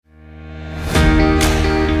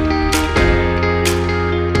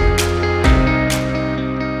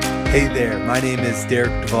Hey there, my name is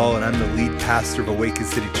Derek Duvall and I'm the lead pastor of Awaken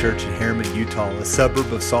City Church in Harriman, Utah, a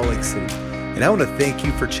suburb of Salt Lake City. And I want to thank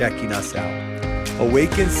you for checking us out.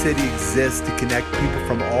 Awaken City exists to connect people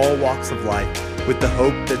from all walks of life with the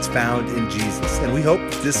hope that's found in Jesus. And we hope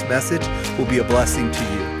this message will be a blessing to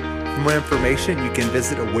you. For more information, you can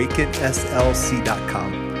visit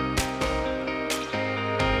awakenslc.com.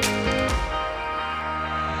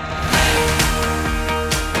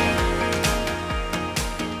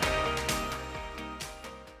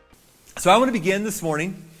 So I want to begin this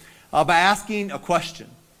morning by asking a question.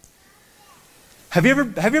 Have you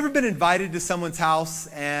ever been invited to someone's house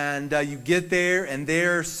and you get there and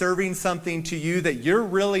they're serving something to you that you're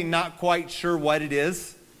really not quite sure what it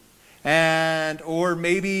is? Or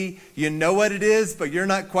maybe you know what it is, but you're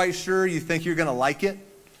not quite sure you think you're going to like it,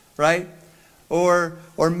 right? Or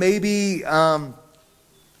maybe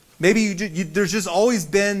there's just always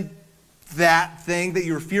been that thing that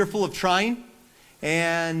you're fearful of trying.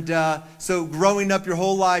 And so growing up your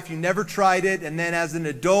whole life, you never tried it. And then as an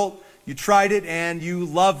adult, you tried it and you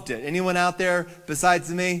loved it. Anyone out there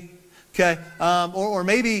besides me? Okay. Or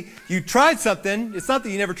maybe you tried something. It's not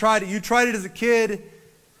that you never tried it. You tried it as a kid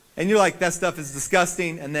and you're like, that stuff is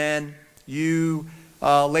disgusting. And then you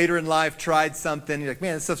later in life tried something. You're like,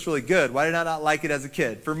 man, this stuff's really good. Why did I not like it as a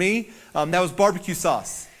kid? For me, that was barbecue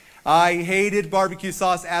sauce. I hated barbecue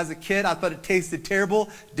sauce as a kid. I thought it tasted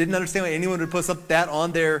terrible. Didn't understand why anyone would put that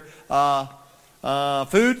on their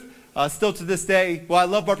food. Still to this day, well, I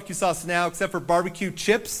love barbecue sauce now, except for barbecue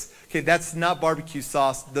chips. Okay, that's not barbecue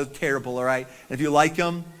sauce. They're terrible, all right? And if you like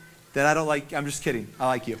them, then I don't like, I'm just kidding. I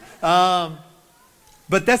like you.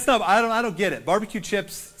 But that's not, I don't get it. Barbecue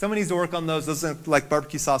chips, someone needs to work on those. Those aren't like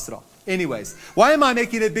barbecue sauce at all. Anyways, why am I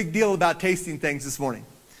making a big deal about tasting things this morning?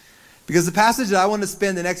 Because the passage that I want to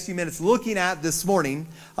spend the next few minutes looking at this morning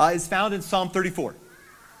is found in Psalm 34.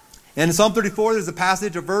 And in Psalm 34, there's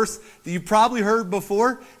a verse that you've probably heard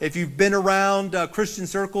before. If you've been around Christian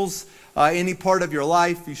circles any part of your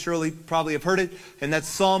life, you surely probably have heard it. And that's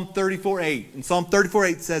Psalm 34:8. And Psalm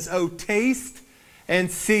 34:8 says, "Oh, taste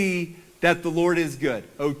and see that the Lord is good."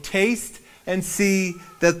 Oh, taste and see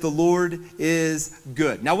that the Lord is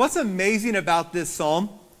good. Now, what's amazing about this psalm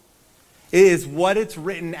is what it's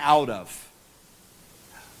written out of.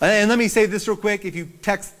 And let me say this real quick. If you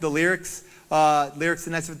text the lyrics to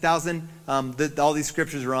 97000, all these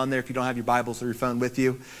scriptures are on there if you don't have your Bibles or your phone with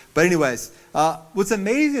you. But anyways, what's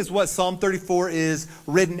amazing is what Psalm 34 is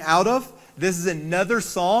written out of. This is another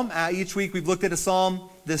psalm. Each week we've looked at a psalm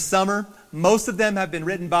this summer. Most of them have been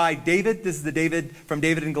written by David. This is the David from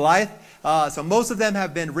David and Goliath. So most of them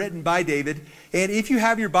have been written by David. And if you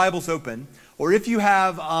have your Bibles open, or if you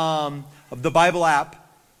have of the Bible app,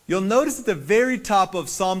 you'll notice at the very top of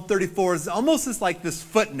Psalm 34 is almost like this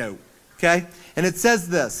footnote, okay? And it says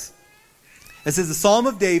this. It says, the Psalm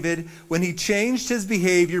of David, when he changed his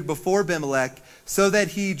behavior before Abimelech, so that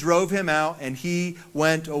he drove him out and he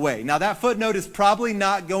went away. Now that footnote is probably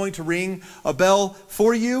not going to ring a bell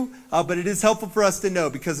for you, but it is helpful for us to know,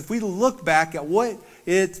 because if we look back at what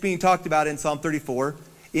it's being talked about in Psalm 34,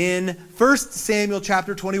 in 1 Samuel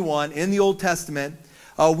chapter 21 in the Old Testament,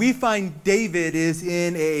 we find David is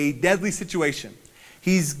in a deadly situation.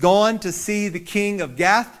 He's gone to see the king of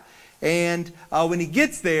Gath, and when he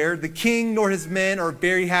gets there, the king nor his men are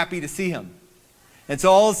very happy to see him. And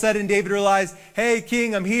so all of a sudden David realized, hey,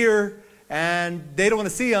 king, I'm here, and they don't want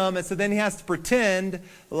to see him, and so then he has to pretend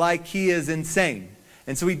like he is insane.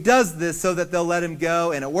 And so he does this so that they'll let him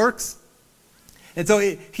go, and it works. And so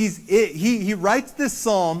he writes this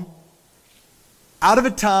psalm out of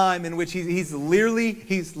a time in which he's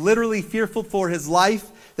literally fearful for his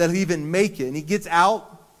life that he'll even make it. And he gets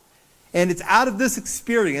out, and it's out of this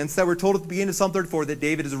experience that we're told at the beginning of Psalm 34 that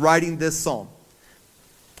David is writing this psalm.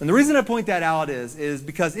 And the reason I point that out is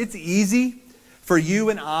because it's easy for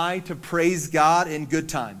you and I to praise God in good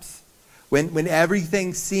times, when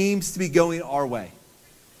everything seems to be going our way,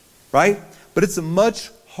 right? But it's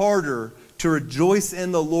much harder to rejoice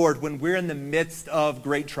in the Lord when we're in the midst of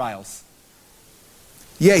great trials.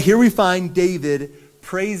 Yeah, here we find David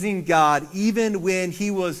praising God even when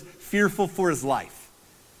he was fearful for his life.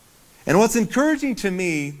 And what's encouraging to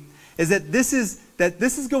me is that this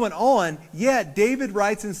is going on, yet David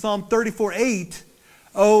writes in Psalm 34:8,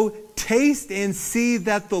 "Oh, taste and see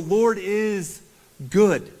that the Lord is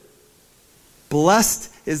good.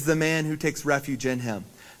 Blessed is the man who takes refuge in him."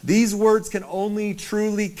 These words can only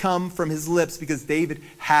truly come from his lips because David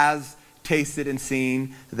has tasted and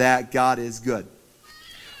seen that God is good.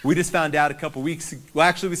 We just found out we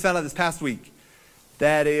found out this past week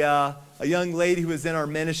that a young lady who was in our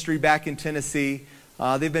ministry back in Tennessee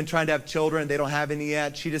They've been trying to have children. They don't have any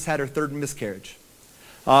yet. She just had her third miscarriage.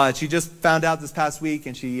 She just found out this past week,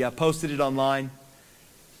 and she posted it online.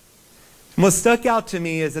 And what stuck out to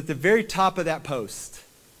me is at the very top of that post,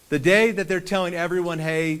 the day that they're telling everyone,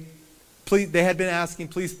 hey, please, they had been asking,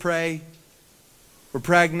 please pray. We're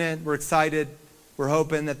pregnant. We're excited. We're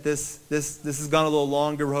hoping that this has gone a little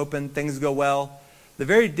longer. We're hoping things go well. The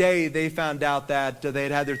very day they found out that they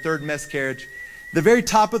had their third miscarriage, the very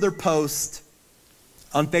top of their post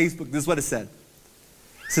on Facebook, this is what it said.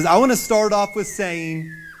 It says, I want to start off with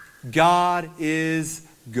saying, God is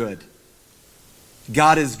good.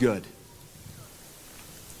 God is good.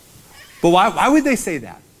 But why would they say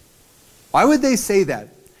that? Why would they say that?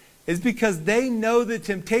 It's because they know the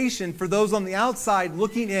temptation for those on the outside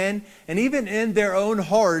looking in, and even in their own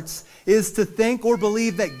hearts, is to think or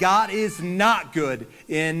believe that God is not good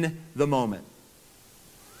in the moment.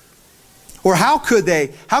 Or how could they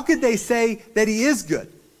say that He is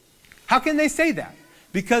good? How can they say that?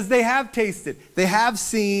 Because they have tasted, they have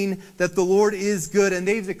seen that the Lord is good, and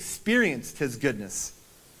they've experienced His goodness.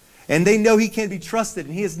 And they know He can be trusted,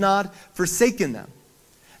 and He has not forsaken them.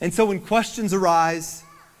 And so when questions arise,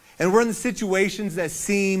 and we're in the situations that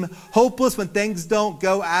seem hopeless, when things don't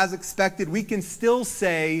go as expected, we can still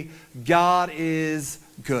say, God is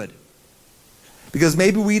good. Because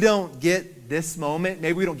maybe we don't get this moment,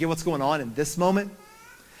 maybe we don't get what's going on in this moment,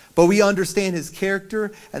 but we understand His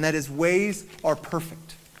character and that His ways are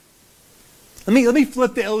perfect. Let me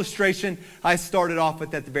flip the illustration I started off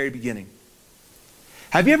with at the very beginning.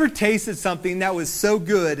 Have you ever tasted something that was so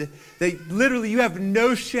good that literally you have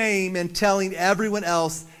no shame in telling everyone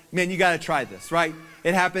else, man, you got to try this, right?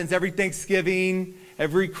 It happens every Thanksgiving,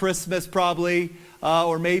 every Christmas probably,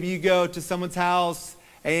 or maybe you go to someone's house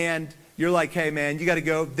and you're like, hey man, you got to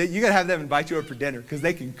go, you got to have them invite you over for dinner because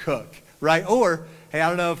they can cook, right? Or, hey, I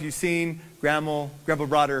don't know if you've seen Grandma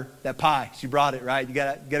brought her that pie. She brought it, right? You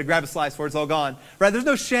got to grab a slice before it's all gone, right? There's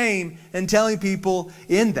no shame in telling people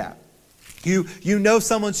in that. You know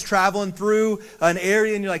someone's traveling through an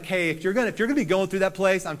area and you're like, hey, if you're gonna be going through that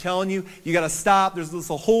place, I'm telling you, you got to stop. There's this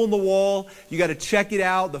hole in the wall. You got to check it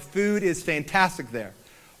out. The food is fantastic there.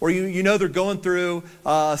 Or you know they're going through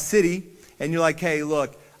a city and you're like, hey,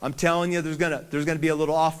 look, I'm telling you, there's gonna be a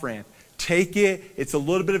little off ramp. Take it. It's a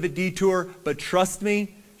little bit of a detour, but trust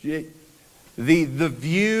me, the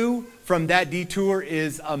view from that detour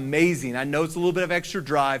is amazing. I know it's a little bit of extra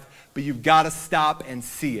drive, but you've got to stop and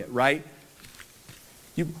see it, right?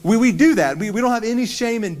 We do that. We don't have any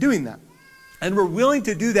shame in doing that. And we're willing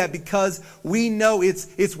to do that because we know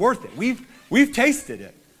it's worth it. We've tasted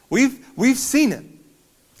it. We've seen it.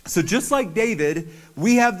 So just like David,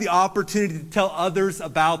 we have the opportunity to tell others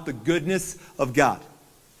about the goodness of God.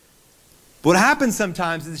 But what happens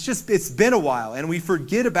sometimes is it's been a while and we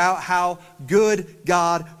forget about how good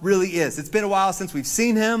God really is. It's been a while since we've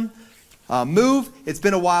seen Him move. It's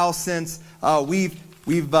been a while since we've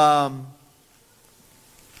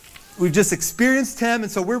just experienced Him,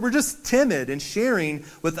 and so we're just timid in sharing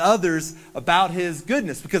with others about His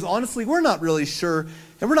goodness because honestly, we're not really sure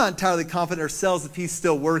and we're not entirely confident ourselves if He's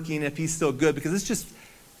still working, if He's still good, because it's just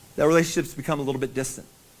that relationship's become a little bit distant.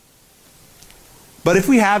 But if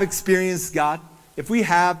we have experienced God, if we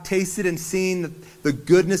have tasted and seen the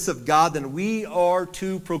goodness of God, then we are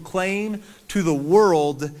to proclaim to the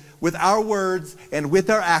world with our words and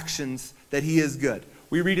with our actions that He is good.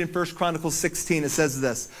 We read in 1 Chronicles 16, it says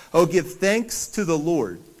this, "Oh, give thanks to the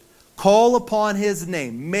Lord. Call upon His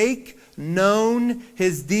name. Make known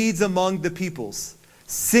His deeds among the peoples.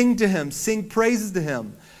 Sing to Him. Sing praises to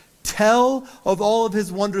Him. Tell of all of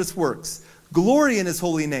His wondrous works. Glory in His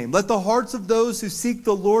holy name. Let the hearts of those who seek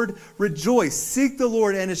the Lord rejoice. Seek the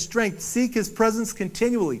Lord and His strength. Seek His presence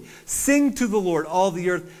continually. Sing to the Lord, all the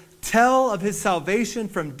earth. Tell of His salvation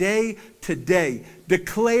from day to day.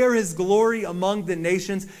 Declare His glory among the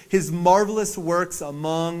nations, His marvelous works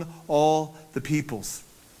among all the peoples."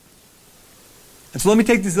 And so let me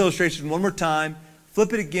take this illustration one more time,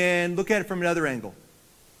 flip it again, look at it from another angle.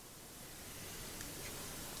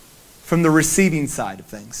 From the receiving side of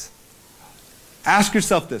things. Ask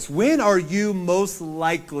yourself this: when are you most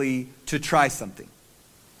likely to try something?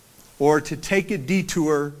 Or to take a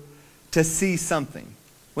detour to see something?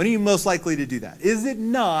 When are you most likely to do that? Is it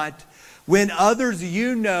not when others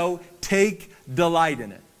you know take delight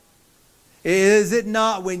in it? Is it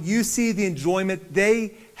not when you see the enjoyment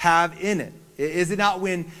they have in it? Is it not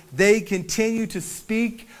when they continue to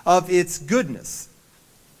speak of its goodness?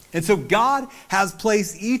 And so God has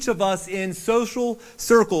placed each of us in social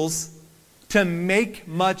circles to make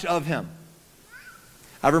much of Him.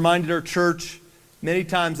 I've reminded our church many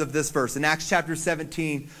times of this verse. In Acts chapter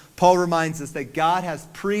 17, Paul reminds us that God has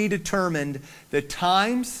predetermined the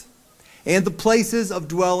times and the places of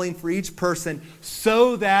dwelling for each person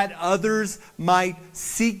so that others might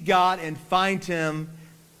seek God and find him.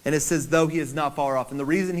 And it says, though he is not far off. And the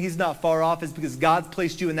reason he's not far off is because God's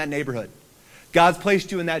placed you in that neighborhood. God's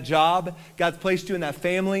placed you in that job. God's placed you in that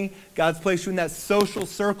family. God's placed you in that social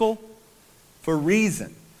circle for a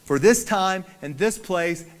reason. For this time and this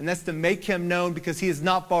place, and that's to make him known because he is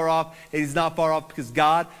not far off. And he's not far off because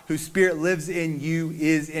God, whose Spirit lives in you,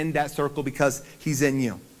 is in that circle because he's in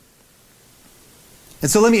you. And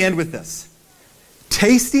so let me end with this.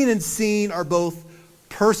 Tasting and seeing are both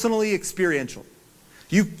personally experiential.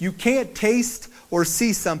 You can't taste or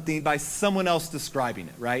see something by someone else describing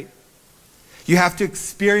it, right? You have to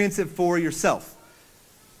experience it for yourself.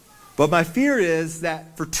 But my fear is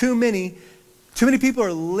that for too many people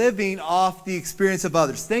are living off the experience of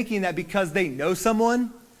others, thinking that because they know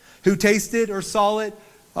someone who tasted or saw it,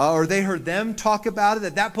 or they heard them talk about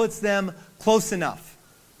it, that puts them close enough.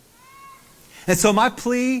 And so my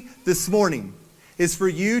plea this morning is for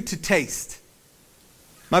you to taste.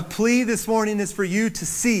 My plea this morning is for you to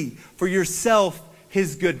see for yourself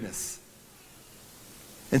his goodness.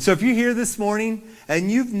 And so if you're here this morning and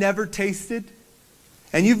you've never tasted,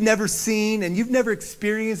 and you've never seen, and you've never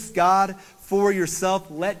experienced God for yourself,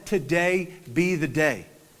 let today be the day.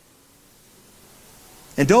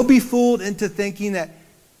 And don't be fooled into thinking that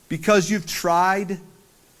because you've tried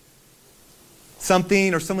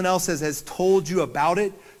something or someone else has told you about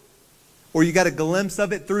it, or you got a glimpse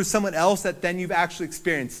of it through someone else, that then you've actually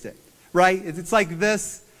experienced it, right? It's like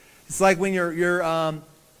this. It's like when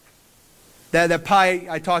that pie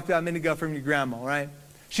I talked about a minute ago from your grandma, right?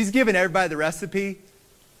 She's given everybody the recipe,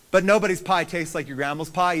 but nobody's pie tastes like your grandma's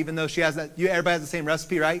pie, even though she has that. Everybody has the same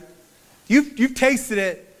recipe, right? You've tasted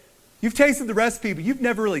it. You've tasted the recipe, but you've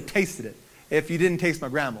never really tasted it if you didn't taste my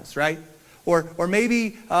grandma's, right? Or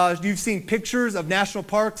maybe you've seen pictures of national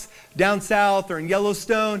parks down south or in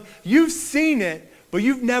Yellowstone. You've seen it, but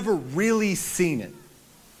you've never really seen it.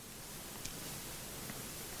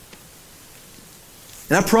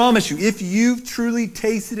 And I promise you, if you've truly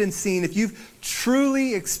tasted and seen, if you've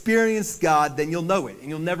truly experienced God, then you'll know it, and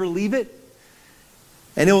you'll never leave it.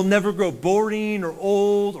 And it will never grow boring or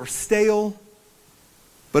old or stale.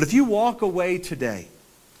 But if you walk away today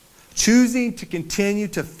choosing to continue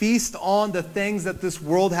to feast on the things that this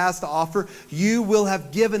world has to offer, you will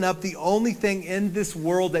have given up the only thing in this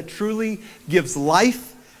world that truly gives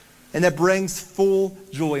life and that brings full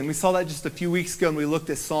joy. And we saw that just a few weeks ago when we looked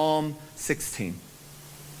at Psalm 16.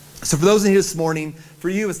 So for those in here this morning, for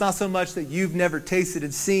you, it's not so much that you've never tasted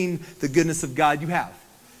and seen the goodness of God. You have.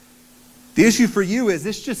 The issue for you is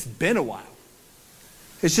it's just been a while.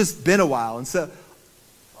 It's just been a while. And so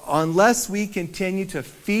unless we continue to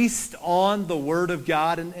feast on the Word of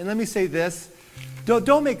God, and let me say this,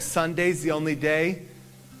 don't make Sundays the only day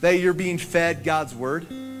that you're being fed God's Word.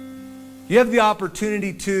 You have the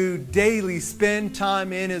opportunity to daily spend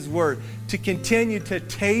time in His Word, to continue to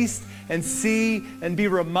taste and see and be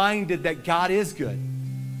reminded that God is good.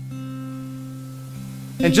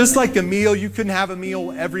 And just like a meal, you couldn't have a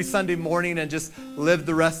meal every Sunday morning and just live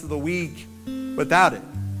the rest of the week without it,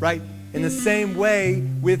 right? In the same way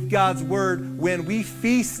with God's Word, when we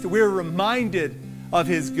feast, we're reminded of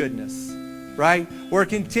His goodness, right? We're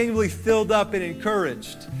continually filled up and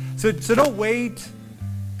encouraged. So don't wait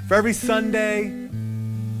for every Sunday,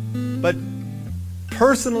 but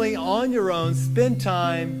personally on your own, spend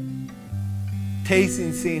time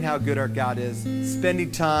tasting, seeing how good our God is,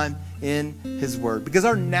 spending time in His Word. Because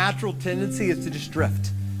our natural tendency is to just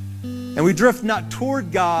drift. And we drift not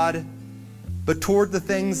toward God, but toward the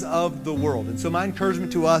things of the world. And so my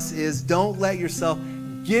encouragement to us is don't let yourself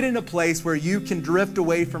get in a place where you can drift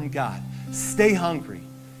away from God. Stay hungry.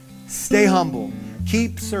 Stay humble.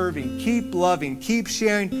 Keep serving. Keep loving. Keep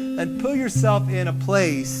sharing. And put yourself in a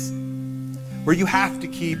place where you have to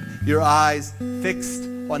keep your eyes fixed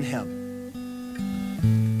on Him.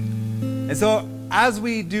 And so as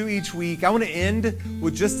we do each week, I want to end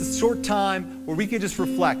with just a short time where we can just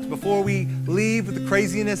reflect before we leave with the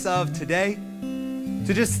craziness of today.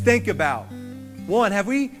 To just think about, one, have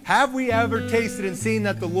we ever tasted and seen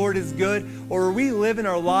that the Lord is good? Or are we living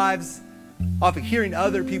our lives off of hearing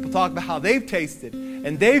other people talk about how they've tasted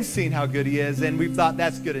and they've seen how good He is, and we've thought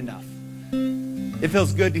that's good enough? It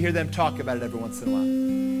feels good to hear them talk about it every once in a while.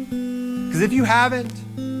 Because if you haven't,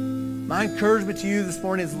 my encouragement to you this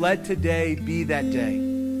morning is let today be that day.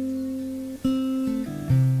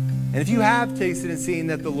 And if you have tasted and seen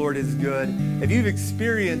that the Lord is good, if you've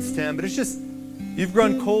experienced Him, but it's just you've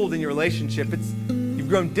grown cold in your relationship, you've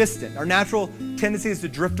grown distant. Our natural tendency is to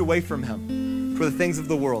drift away from him for the things of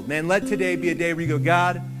the world. Man, let today be a day where you go,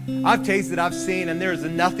 God, I've tasted, I've seen, and there is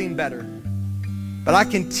nothing better. But I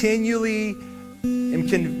continually am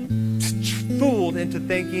fooled into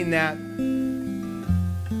thinking that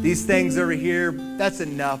these things over here, that's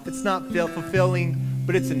enough. It's not fulfilling,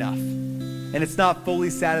 but it's enough. And it's not fully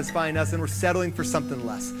satisfying us, and we're settling for something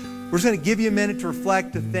less. We're just going to give you a minute to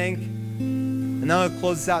reflect, to think, and then I'm going to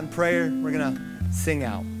close this out in prayer. We're going to sing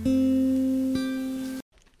out.